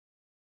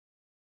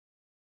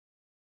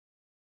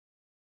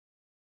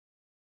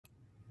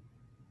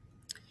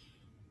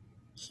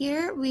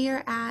Here we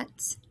are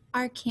at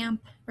our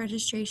camp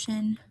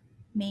registration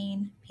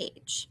main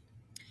page.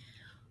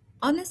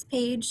 On this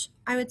page,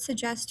 I would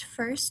suggest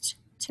first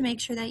to make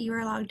sure that you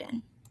are logged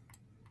in.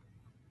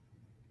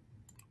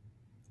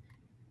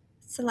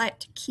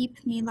 Select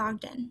Keep Me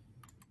Logged In.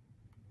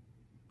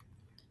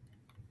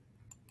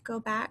 Go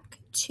back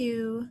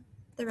to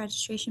the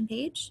registration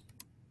page,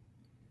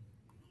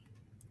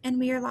 and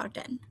we are logged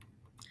in.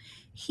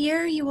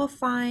 Here you will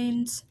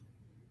find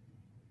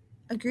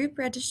a group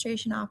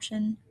registration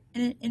option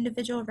and an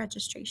individual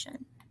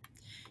registration.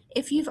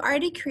 If you've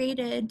already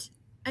created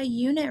a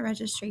unit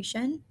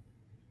registration,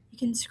 you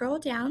can scroll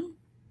down,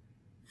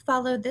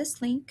 follow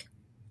this link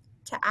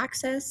to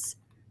access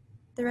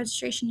the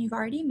registration you've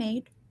already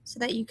made so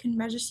that you can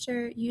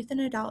register youth and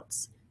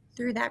adults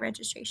through that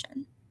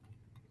registration.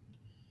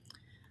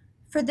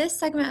 For this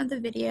segment of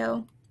the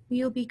video,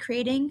 we will be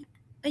creating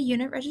a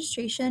unit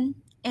registration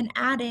and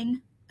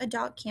adding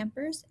adult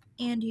campers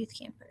and youth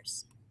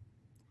campers.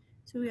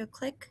 So we will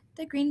click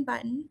the green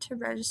button to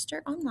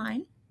register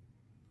online.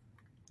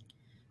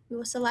 We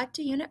will select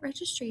a unit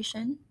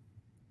registration.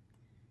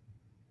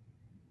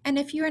 And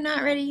if you are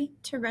not ready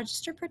to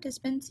register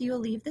participants, you will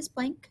leave this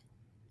blank.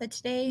 But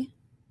today,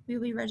 we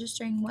will be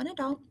registering one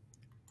adult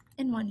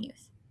and one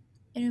youth,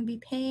 and we'll be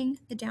paying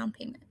the down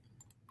payment.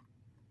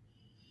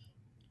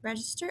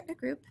 Register a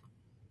group.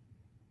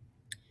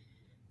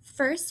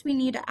 First, we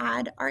need to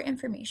add our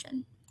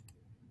information.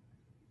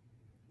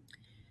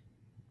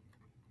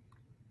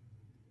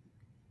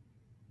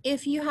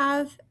 If you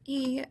have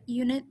a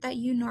unit that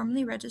you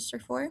normally register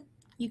for,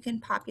 you can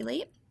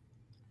populate,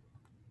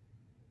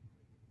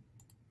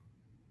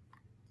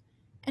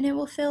 and it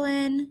will fill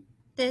in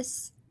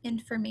this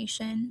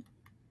information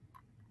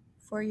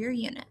for your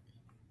unit.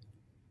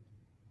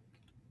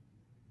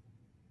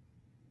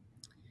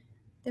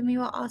 Then we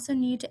will also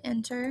need to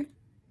enter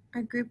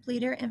our group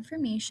leader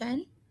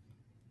information.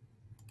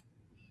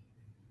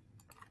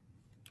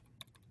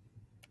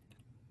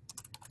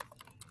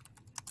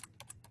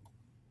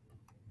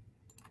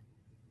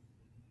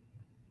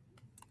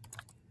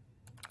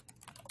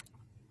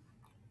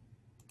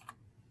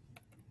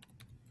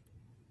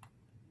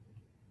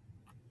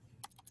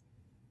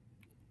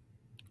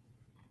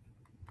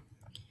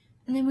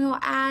 And then we will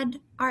add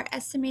our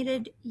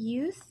estimated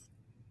youth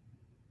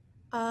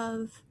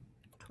of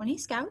 20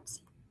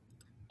 scouts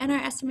and our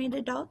estimated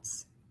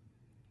adults,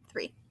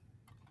 3.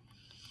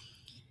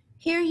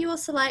 Here you will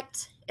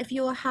select if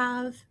you will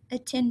have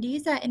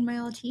attendees at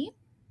NYLT,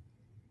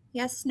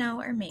 yes,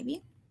 no, or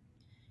maybe,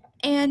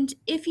 and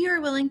if you are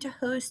willing to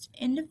host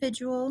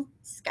individual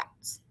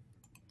scouts,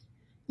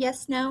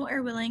 yes, no,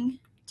 or willing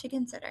to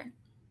consider.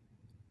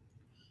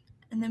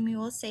 And then we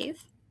will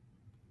save.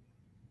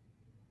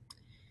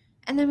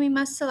 And then we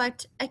must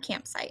select a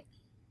campsite.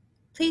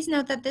 Please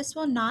note that this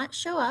will not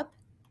show up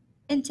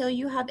until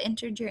you have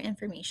entered your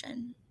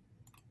information.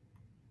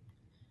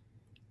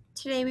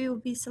 Today we will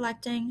be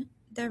selecting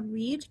the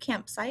Reed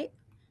campsite,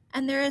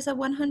 and there is a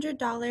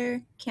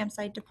 $100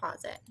 campsite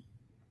deposit.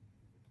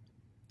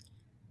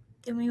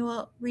 Then we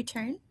will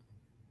return.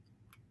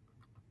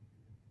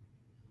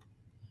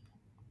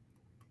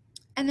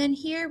 And then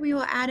here we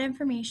will add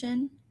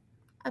information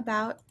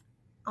about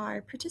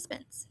our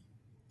participants.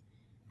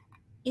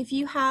 If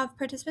you have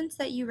participants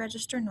that you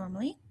register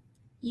normally,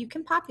 you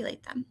can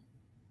populate them.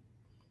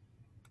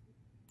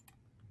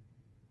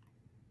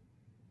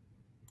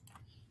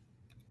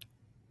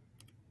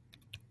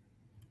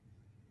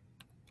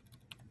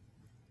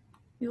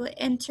 We will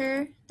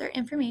enter their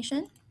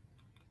information.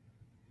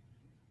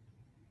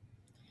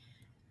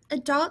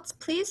 Adults,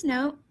 please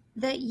note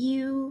that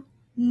you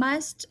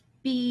must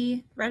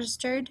be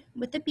registered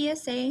with the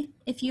BSA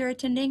if you're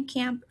attending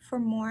camp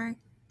for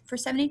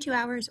 72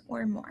 hours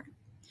or more.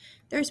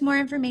 There's more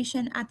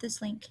information at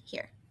this link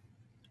here.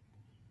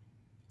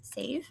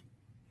 Save.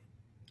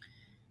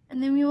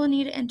 And then we will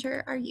need to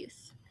enter our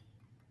youth.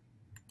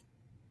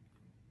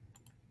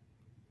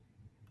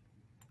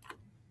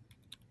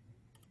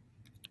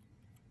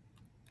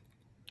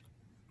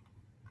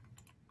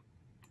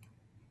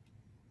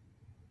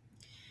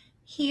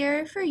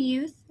 Here for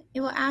youth, it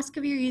will ask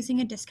if you're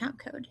using a discount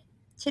code.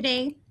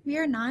 Today, we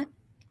are not.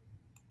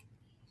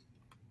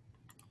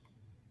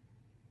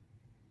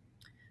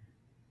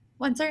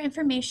 Once our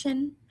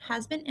information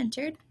has been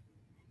entered,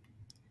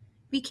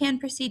 we can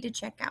proceed to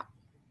checkout.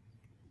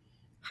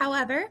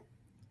 However,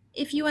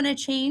 if you want to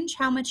change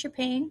how much you're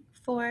paying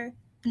for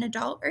an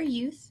adult or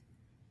youth,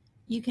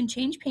 you can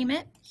change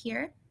payment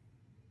here.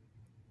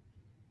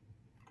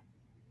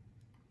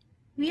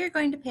 We are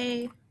going to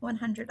pay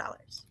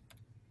 $100.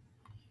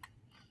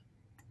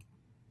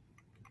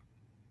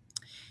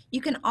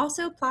 You can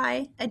also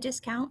apply a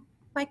discount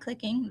by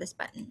clicking this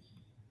button.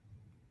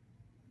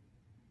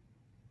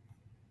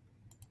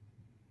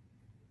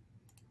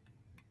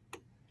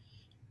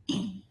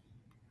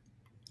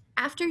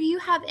 After you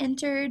have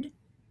entered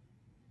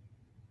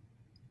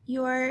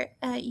your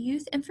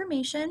youth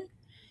information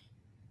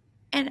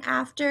and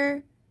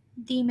after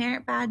the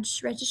merit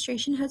badge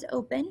registration has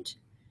opened,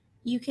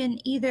 you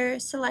can either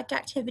select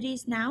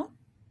activities now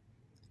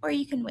or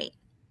you can wait.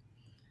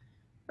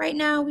 Right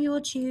now, we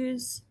will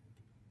choose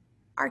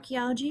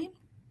archaeology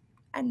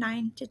at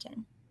 9 to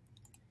 10.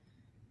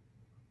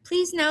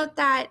 Please note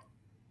that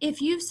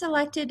if you've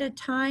selected a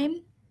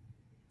time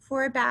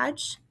for a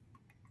badge,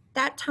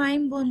 that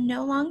time will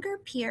no longer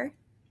appear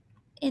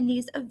in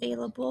these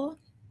available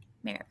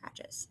merit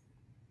badges.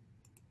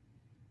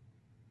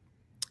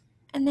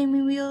 And then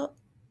we will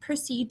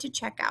proceed to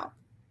checkout.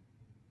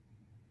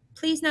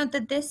 Please note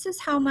that this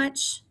is how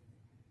much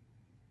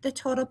the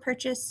total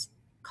purchase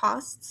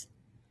costs,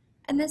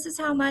 and this is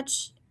how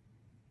much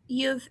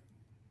you've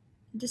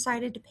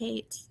decided to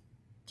pay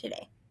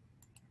today.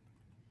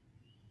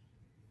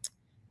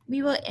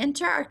 We will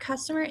enter our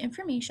customer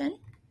information,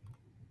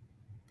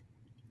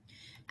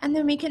 and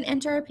then we can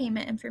enter our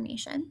payment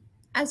information,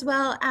 as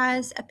well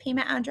as a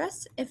payment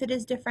address if it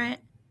is different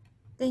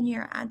than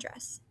your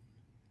address.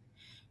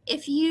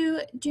 If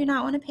you do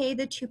not want to pay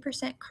the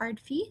 2%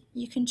 card fee,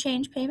 you can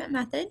change payment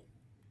method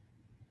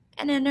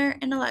and enter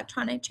an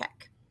electronic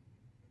check.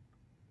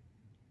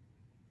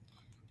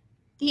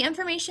 The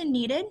information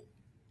needed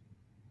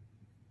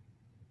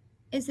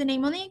is the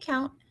name on the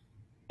account,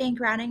 bank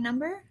routing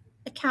number,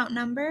 account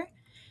number,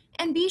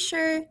 and be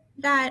sure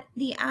that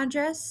the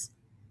address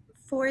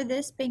for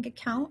this bank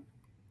account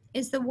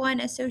is the one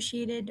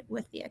associated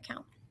with the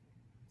account.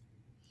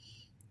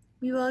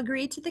 We will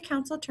agree to the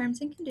council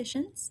terms and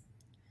conditions,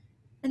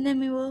 and then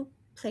we will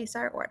place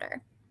our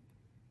order.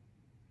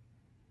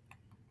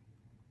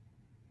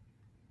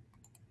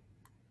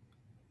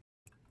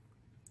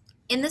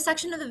 In this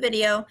section of the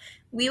video,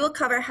 we will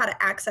cover how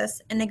to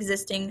access an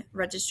existing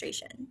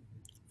registration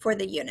for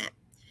the unit.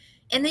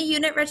 In the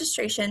unit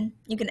registration,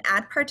 you can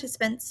add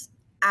participants,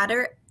 add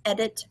or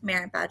edit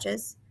merit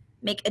badges,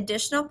 make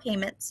additional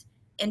payments,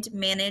 and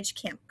manage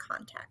camp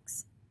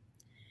contacts.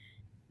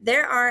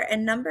 There are a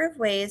number of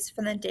ways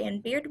from the Dan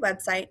Beard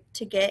website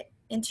to get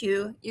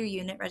into your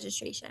unit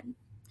registration.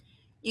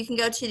 You can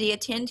go to the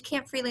Attend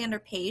Camp Freelander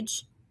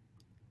page,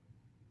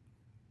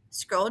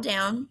 scroll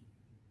down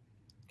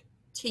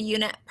to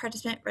Unit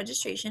Participant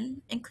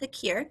Registration and click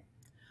here,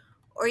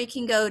 or you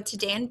can go to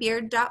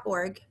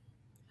danbeard.org,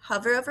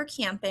 hover over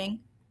camping,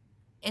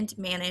 and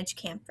manage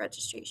camp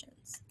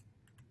registrations.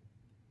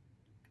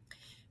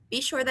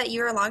 Be sure that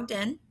you are logged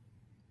in,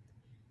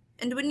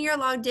 and when you're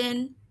logged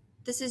in,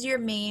 this is your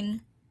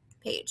main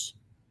page,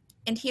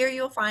 and here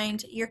you'll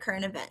find your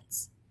current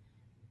events.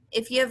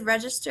 If you have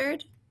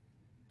registered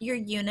your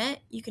unit,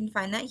 you can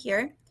find that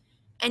here,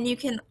 and you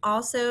can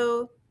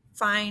also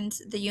find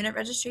the unit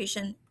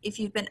registration if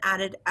you've been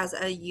added as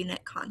a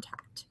unit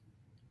contact.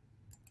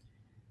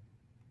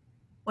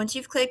 Once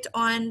you've clicked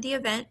on the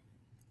event,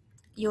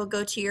 you'll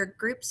go to your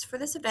groups for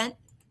this event,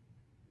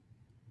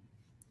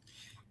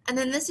 and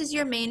then this is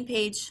your main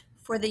page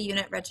for the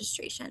unit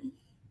registration.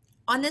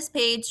 On this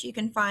page, you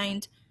can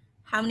find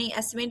how many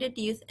estimated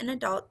youth and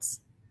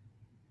adults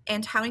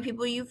and how many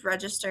people you've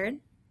registered,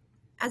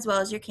 as well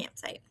as your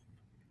campsite.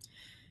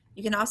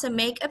 You can also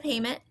make a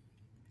payment,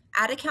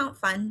 add account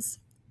funds,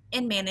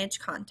 and manage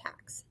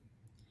contacts.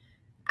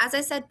 As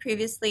I said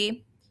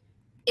previously,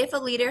 if a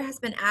leader has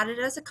been added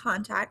as a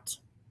contact,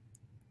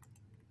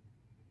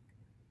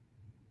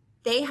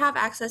 they have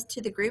access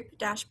to the group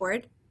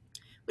dashboard,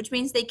 which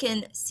means they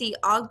can see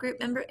all group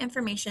member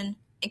information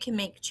and can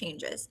make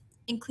changes,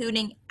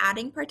 including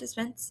adding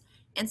participants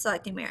and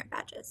selecting merit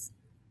badges.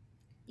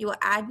 You will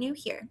add new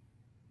here.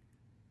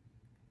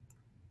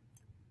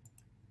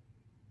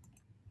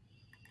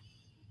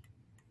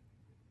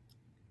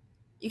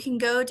 You can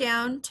go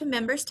down to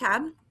Members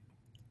tab,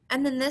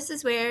 and then this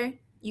is where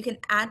you can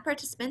add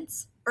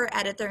participants or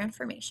edit their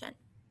information.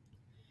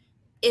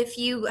 If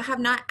you have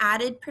not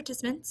added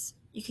participants,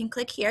 you can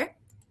click here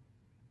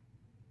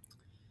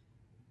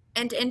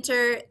and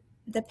enter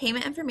the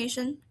payment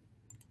information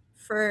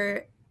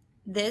for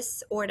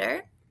this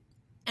order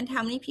and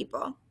how many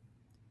people.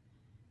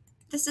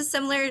 This is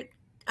similar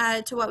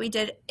to what we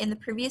did in the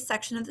previous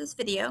section of this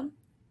video,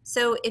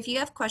 so if you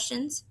have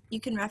questions, you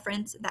can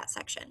reference that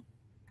section.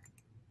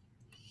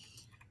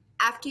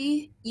 After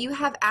you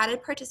have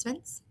added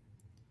participants,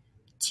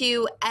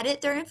 to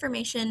edit their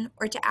information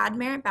or to add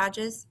merit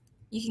badges,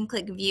 you can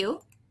click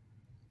View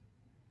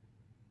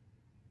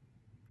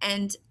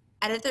and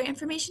edit their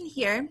information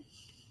here,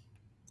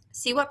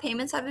 see what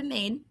payments have been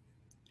made,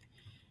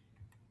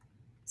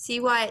 see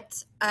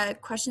what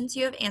questions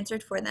you have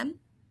answered for them,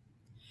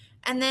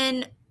 and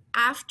then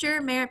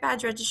after merit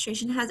badge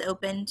registration has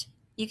opened,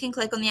 you can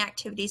click on the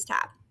Activities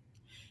tab.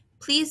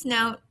 Please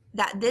note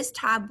that this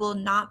tab will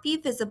not be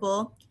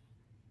visible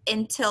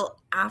until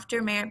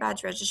after merit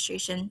badge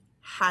registration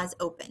has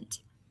opened.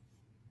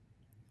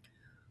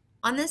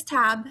 On this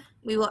tab,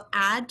 we will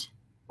add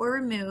or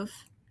remove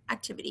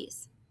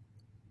activities.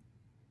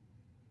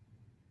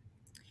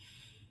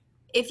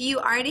 If you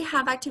already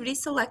have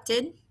activities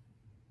selected,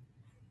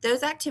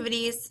 those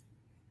activities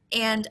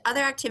and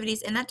other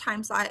activities in that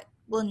time slot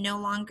will no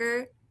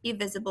longer be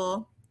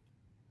visible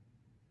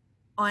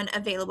on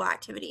available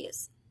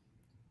activities.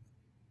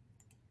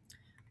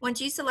 Once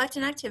you select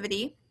an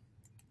activity,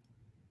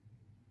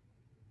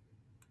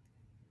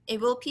 It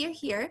will appear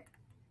here,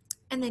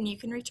 and then you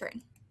can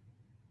return.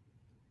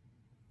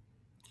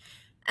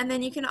 And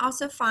then you can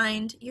also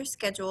find your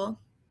schedule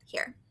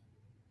here.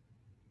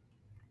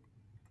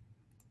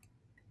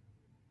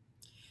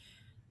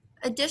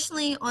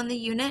 Additionally, on the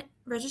unit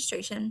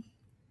registration,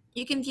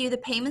 you can view the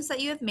payments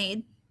that you have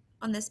made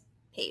on this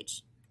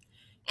page.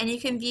 And you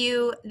can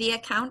view the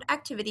account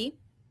activity.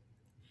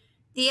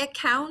 The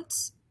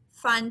account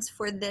funds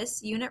for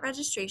this unit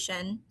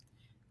registration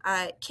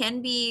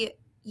can be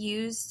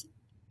used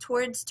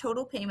towards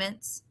total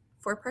payments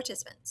for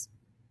participants.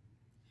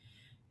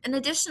 And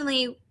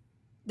additionally,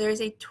 there's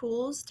a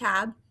Tools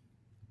tab.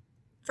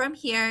 From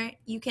here,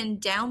 you can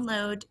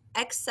download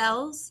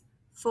Excels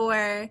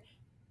for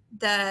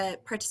the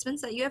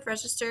participants that you have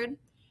registered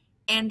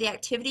and the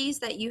activities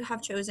that you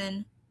have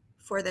chosen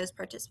for those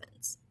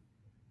participants.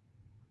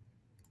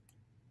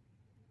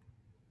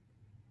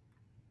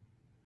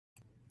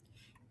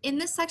 In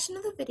this section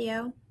of the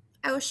video,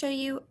 I will show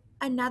you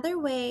another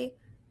way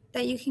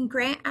that you can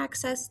grant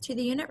access to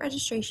the unit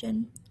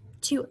registration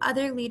to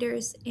other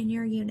leaders in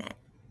your unit.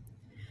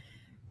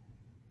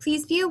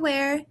 Please be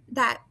aware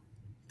that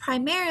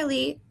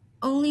primarily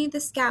only the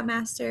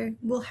Scoutmaster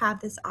will have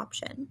this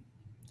option.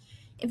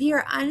 If you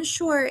are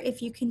unsure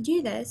if you can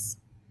do this,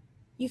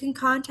 you can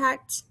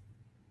contact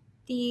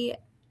the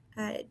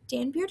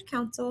Dan Beard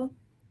Council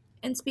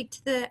and speak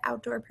to the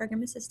outdoor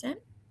program assistant,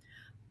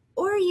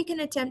 or you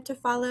can attempt to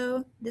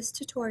follow this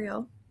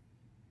tutorial.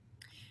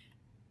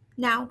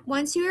 Now,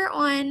 once you are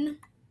on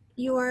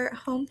your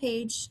home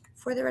page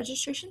for the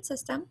registration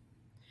system,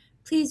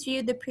 please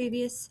view the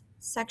previous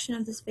section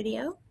of this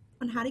video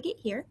on how to get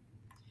here.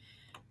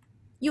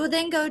 You will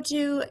then go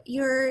to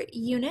your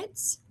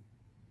units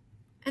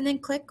and then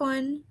click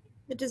on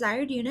the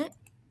desired unit.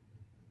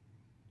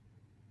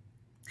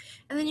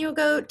 And then you'll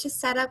go to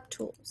Setup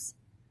Tools.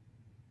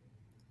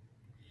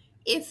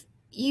 If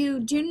you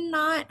do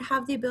not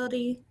have the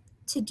ability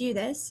to do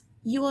this,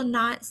 you will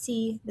not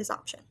see this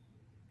option.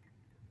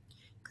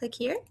 Click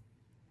here.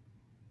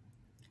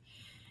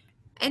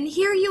 And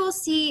here you will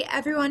see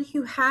everyone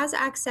who has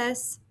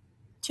access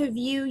to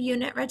view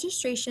unit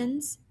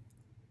registrations.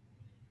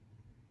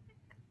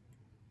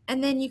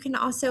 And then you can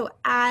also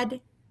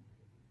add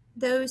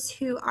those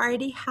who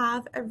already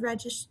have an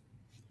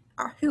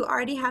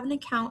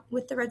account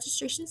with the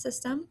registration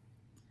system,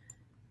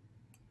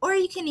 or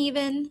you can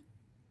even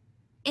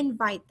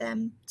invite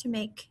them to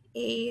make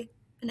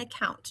an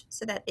account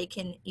so that they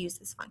can use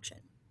this function.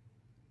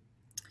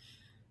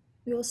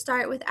 We will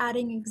start with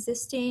adding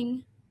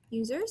existing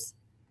users.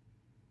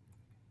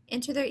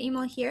 Enter their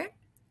email here.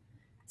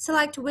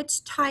 Select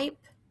which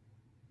type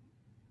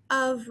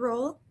of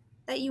role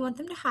that you want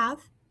them to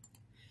have.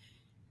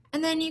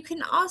 And then you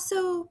can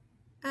also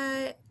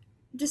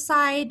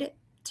decide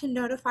to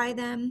notify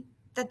them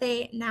that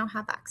they now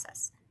have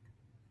access.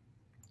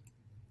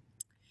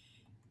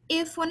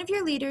 If one of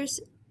your leaders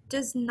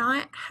does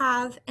not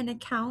have an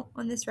account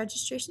on this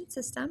registration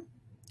system,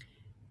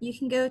 you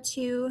can go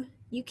to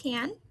You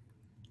Can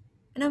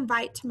and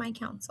Invite to My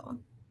Council.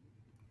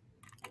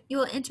 You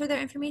will enter their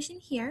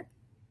information here,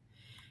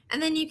 and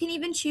then you can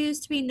even choose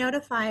to be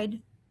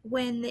notified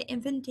when the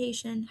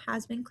invitation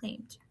has been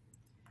claimed.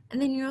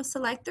 And then you'll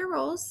select the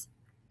roles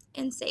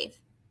and save.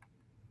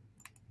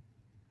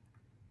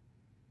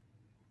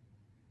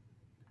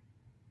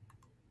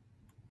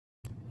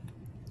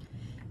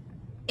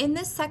 In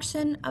this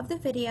section of the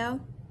video,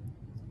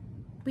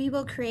 we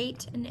will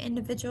create an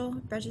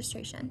individual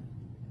registration.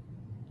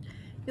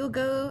 You'll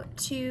go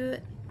to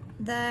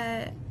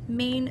the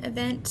main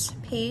event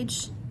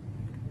page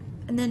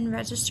and then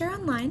register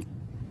online,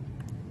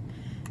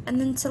 and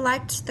then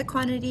select the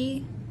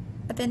quantity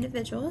of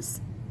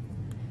individuals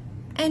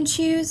and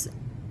choose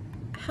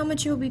how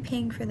much you will be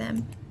paying for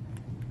them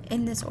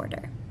in this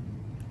order.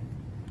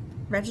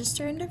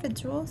 Register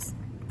individuals,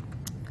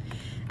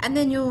 and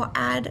then you'll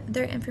add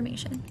their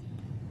information.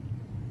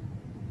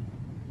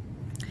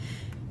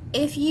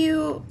 If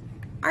you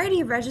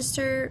already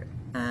register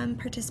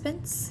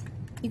participants,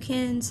 you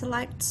can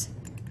select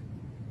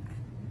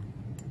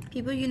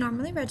people you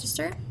normally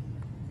register,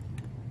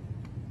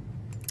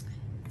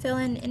 fill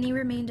in any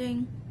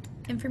remaining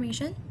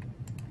information,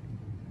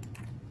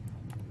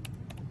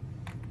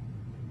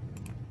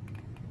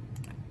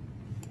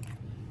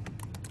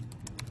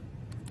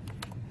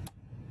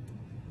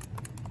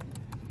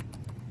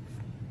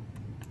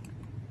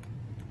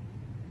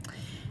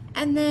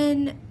 and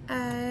then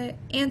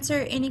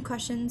answer any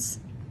questions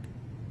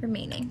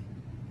remaining,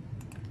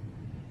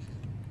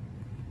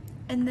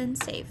 and then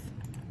save.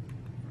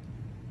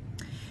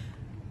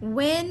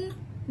 When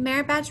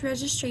merit badge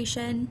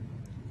registration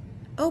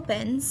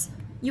opens,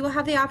 you will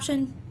have the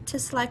option to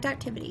select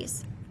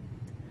activities,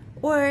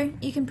 or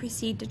you can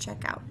proceed to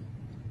checkout.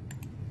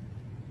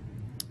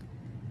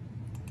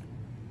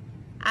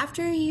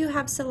 After you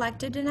have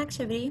selected an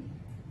activity,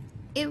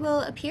 it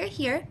will appear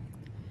here,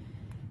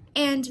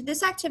 and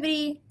this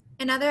activity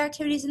and other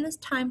activities in this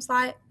time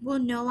slot will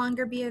no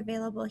longer be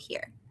available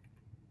here.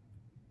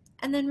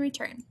 And then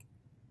return.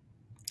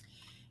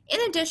 In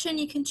addition,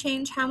 you can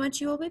change how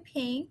much you will be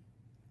paying,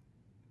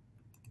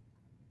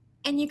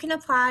 and you can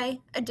apply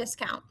a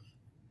discount,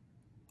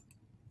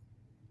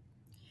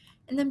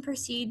 and then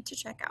proceed to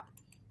checkout.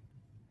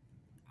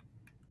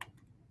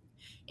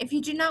 If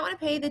you do not want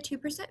to pay the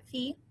 2%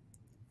 fee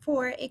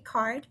for a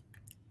card,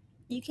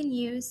 you can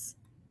use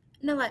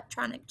an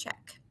electronic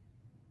check,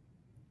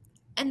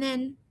 and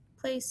then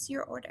place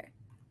your order.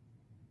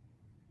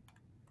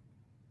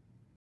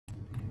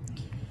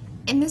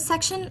 In this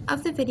section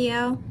of the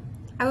video,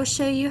 I will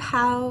show you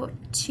how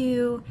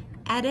to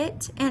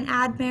edit and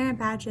add merit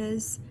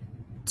badges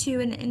to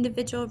an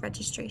individual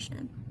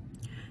registration.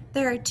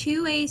 There are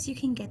two ways you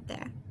can get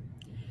there.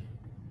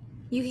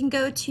 You can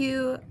go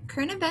to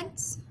Current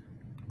Events,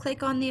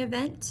 click on the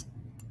event,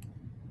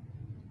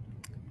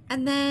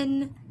 and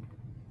then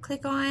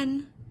click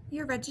on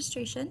your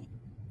registration.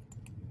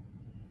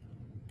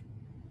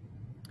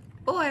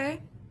 Or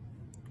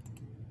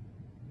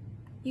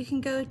you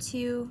can go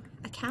to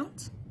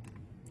Account,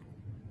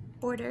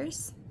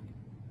 Orders,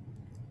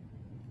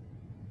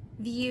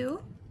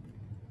 View,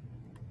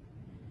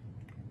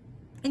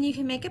 and you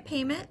can make a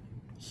payment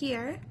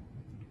here,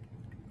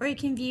 or you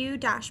can view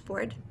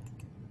Dashboard.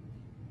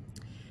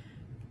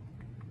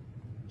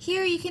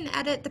 Here you can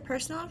edit the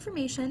personal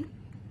information,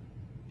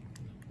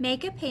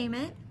 make a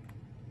payment,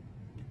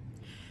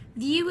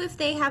 view if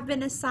they have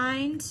been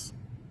assigned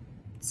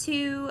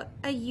to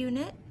a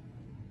unit,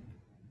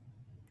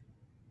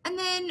 and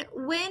then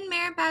when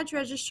merit badge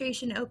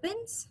registration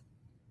opens,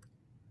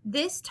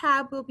 this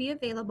tab will be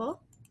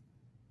available.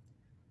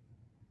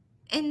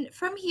 And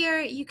from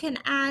here, you can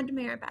add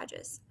merit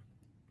badges.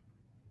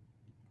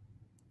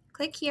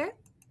 Click here,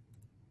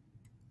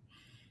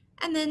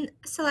 and then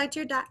select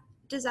your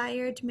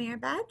desired merit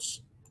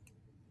badge,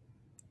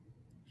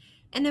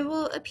 and it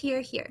will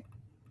appear here.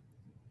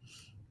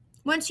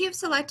 Once you've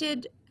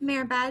selected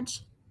merit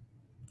badge,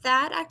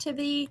 that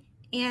activity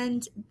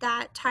and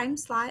that time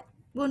slot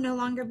will no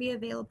longer be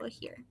available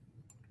here.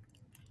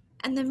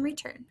 And then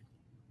return.